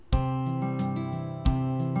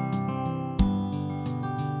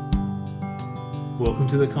Welcome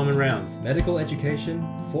to the Common Rounds. Medical education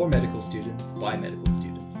for medical students by medical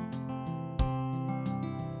students.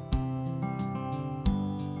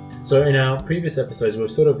 So in our previous episodes,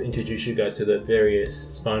 we've sort of introduced you guys to the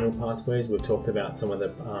various spinal pathways. We've talked about some of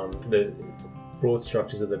the broad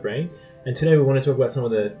structures of the brain. And today we want to talk about some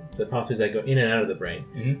of the pathways that go in and out of the brain.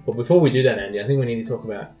 Mm-hmm. But before we do that, Andy, I think we need to talk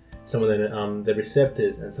about some of the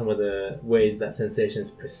receptors and some of the ways that sensation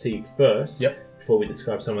is perceived first. Yep. Before we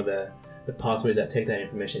describe some of the pathways that take that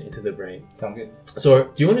information into the brain. Sound good? So,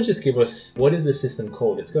 do you want to just give us, what is the system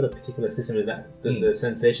called? It's got a particular system in that, the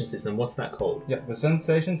sensation system. What's that called? Yeah, the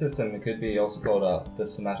sensation system, it could be also called the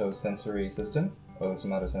somatosensory system, or the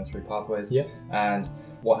somatosensory pathways. Yeah. And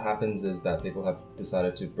what happens is that people have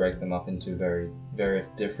decided to break them up into various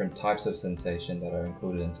different types of sensation that are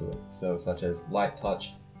included into it. So, such as light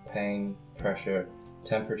touch, pain, pressure,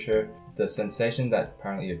 temperature. The sensation that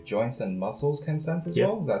apparently your joints and muscles can sense as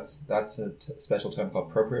well. That's a special term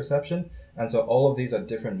called proprioception. And so all of these are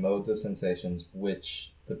different modes of sensations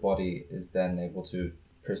which the body is then able to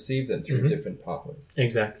perceive them through different pathways.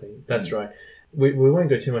 Exactly, that's right. We won't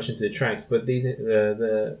go too much into the tracts, but these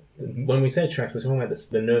when we say tracts, we're talking about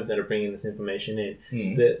the nerves that are bringing this information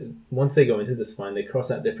in. Once they go into the spine, they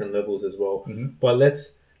cross at different levels as well. But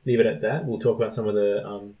let's leave it at that. We'll talk about some of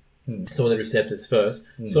the receptors first.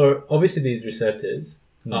 So obviously these receptors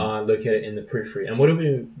are located in the periphery. And what do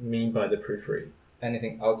we mean by the periphery?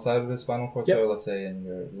 Anything outside of the spinal cord, so let's say in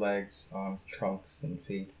your legs, arms, trunks, and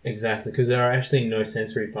feet. Exactly, because there are actually no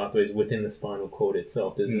sensory pathways within the spinal cord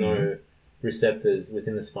itself. There's no receptors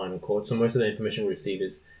within the spinal cord. So most of the information we receive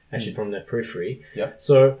is actually from the periphery. Yep.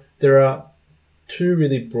 So there are two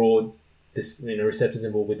really broad receptors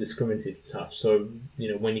involved with discriminative touch. So,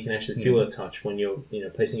 when you can actually feel a touch when you're,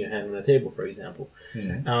 placing your hand on a table, for example.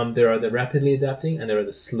 There are the rapidly adapting and there are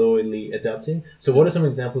the slowly adapting. So what are some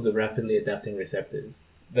examples of rapidly adapting receptors?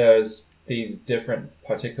 There's these different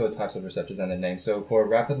particular types of receptors and their names. So for a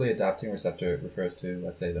rapidly adapting receptor, it refers to,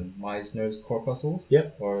 let's say, the Meissner's corpuscles.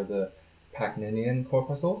 Yep. Or the Pacinian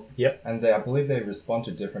corpuscles. Yep. And I believe they respond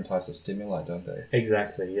to different types of stimuli, don't they?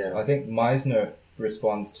 Exactly, yeah. So I think Meissner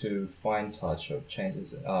responds to fine touch or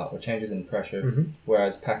changes in pressure,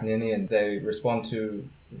 whereas Pacinian, they respond to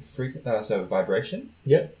vibrations.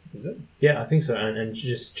 Yep. Is it? Yeah, I think so, and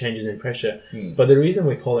just changes in pressure. But the reason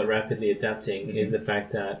we call it rapidly adapting is the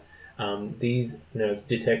fact that these nerves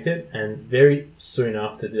detect it, and very soon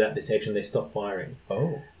after that detection, they stop firing.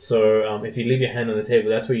 Oh. So if you leave your hand on the table,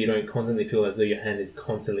 that's where you don't constantly feel as though your hand is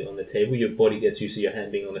constantly on the table. Your body gets used to your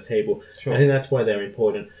hand being on the table. Sure. I think that's why they're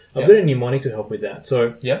important. I've got a mnemonic to help with that.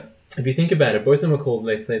 So if you think about it, both of them are called,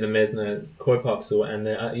 let's say, the Meissner corpuscle,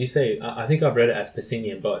 and you say, I think I've read it as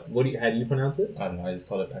Pacinian, but how do you pronounce it? I don't know, I just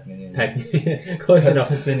call it Pacinian. Close enough.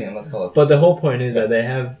 Pacinian, let's call it. But the whole point is that they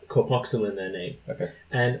have corpuscle in their name. Okay.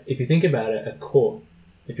 And if you think about it,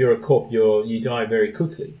 if you're a corp, you die very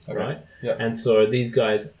quickly, right? Yeah. And so these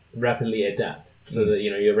guys rapidly adapt so that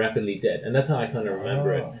you're rapidly dead, and that's how I kind of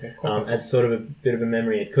remember it. Okay. As sort of a bit of a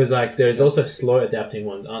memory, because there's also slow adapting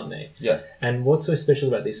ones, aren't they? Yes. And what's so special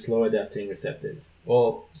about these slow adapting receptors?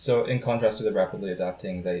 Well, so in contrast to the rapidly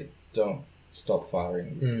adapting, they don't stop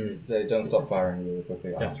firing. They don't stop firing really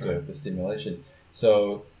quickly after the stimulation.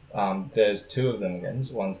 So there's two of them again.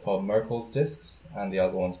 One's called Merkel's discs, and the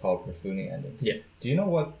other one's called Ruffuni endings. Yeah. Do you know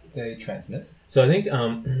what they transmit? So I think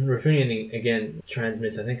Ruffuni ending again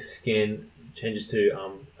transmits, I think, skin changes to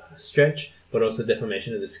stretch, but also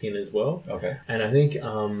deformation of the skin as well. Okay. And I think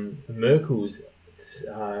Merkel's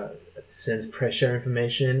sends pressure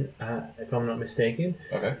information, if I'm not mistaken.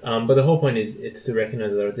 Okay. But the whole point is it's to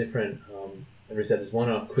recognize there are different receptors. One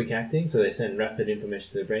are quick acting, so they send rapid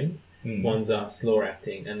information to the brain. Ones are slower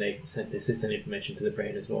acting, and they send persistent information to the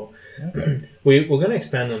brain as well. Okay. We're going to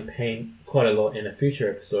expand on pain quite a lot in a future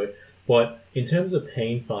episode, but in terms of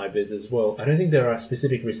pain fibers as well, I don't think there are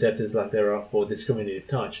specific receptors like there are for discriminative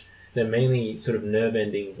touch. They're mainly sort of nerve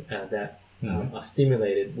endings that are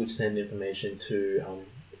stimulated, which send information to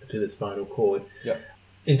the spinal cord. Yep.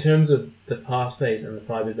 In terms of the pathways and the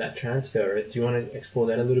fibers that transfer it, do you want to explore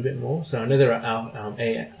that a little bit more? So I know there are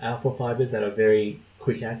A alpha fibers that are very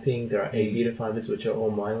quick acting. There are A beta fibers which are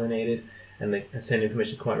all myelinated and they send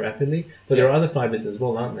information quite rapidly. But there are other fibers as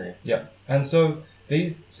well, aren't there? Yeah. And so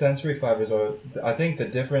these sensory fibers I think the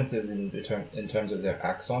difference is in terms of their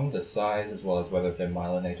axon, the size, as well as whether they're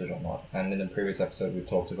myelinated or not. And in the previous episode, we've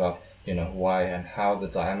talked about why and how the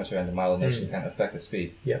diameter and the myelination can affect the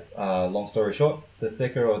speed. Yeah. Long story short, the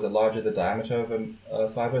thicker or the larger the diameter of a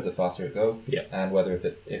fiber, the faster it goes. Yeah. And whether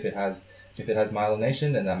if it has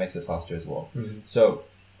myelination, then that makes it faster as well. So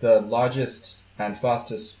the largest and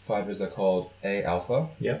fastest fibers are called A alpha.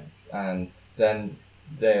 Yeah. And then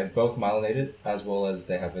they're both myelinated as well as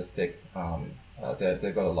they have a thick,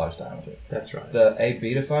 they've got a large diameter. That's right. The A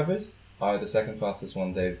beta fibers are the second fastest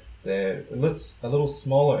one. They're a little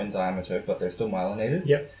smaller in diameter, but they're still myelinated.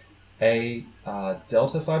 Yep. A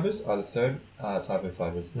delta fibers are the third type of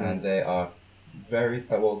fibers, and they are very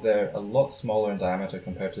they're a lot smaller in diameter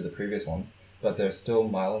compared to the previous ones, but they're still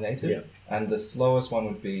myelinated. Yep. And the slowest one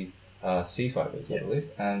would be C fibers, I believe,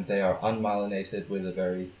 and they are unmyelinated with a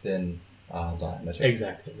very thin diameter.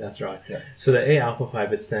 Exactly, that's right. Yeah. So the A alpha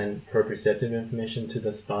fibers send proprioceptive information to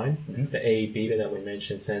the spine. Mm-hmm. The A beta that we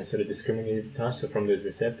mentioned sends sort of discriminative touch, so from those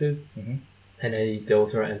receptors. Mm-hmm. And A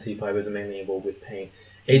delta and C fibers are mainly involved with pain.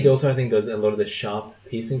 A delta, I think, does a lot of the sharp,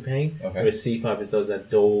 piercing pain, whereas C fibers does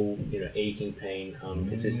that dull, aching pain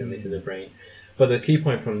persistently to the brain. But the key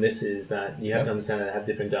point from this is that you have to understand that they have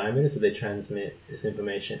different diameters, so they transmit this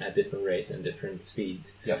information at different rates and different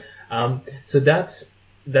speeds. Yep. So that's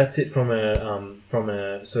it from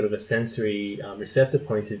a sort of a sensory receptor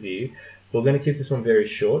point of view. We're going to keep this one very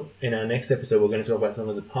short. In our next episode, we're going to talk about some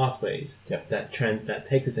of the pathways that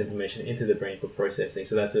take this information into the brain for processing.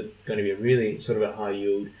 So that's going to be a really sort of a high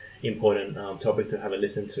yield, important topic to have a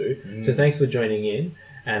listen to. So thanks for joining in,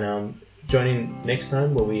 and join in next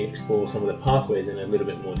time where we explore some of the pathways in a little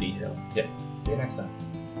bit more detail. Yep. See you next time.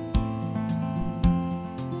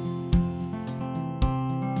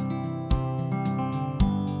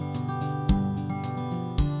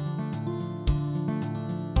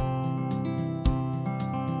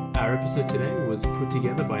 Our episode today was put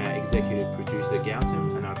together by our executive producer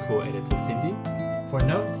Gautam and our core editor Cindy. For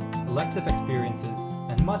notes, elective experiences,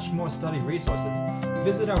 and much more study resources,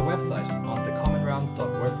 visit our website on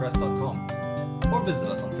thecommonrounds.wordpress.com, or visit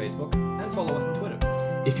us on Facebook and follow us on Twitter.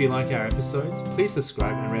 If you like our episodes, please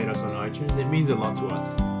subscribe and rate us on iTunes. It means a lot to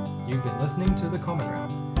us. You've been listening to The Common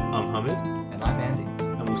Rounds. I'm Hamid. And I'm Andy.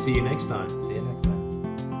 And we'll see you next time. See you next time.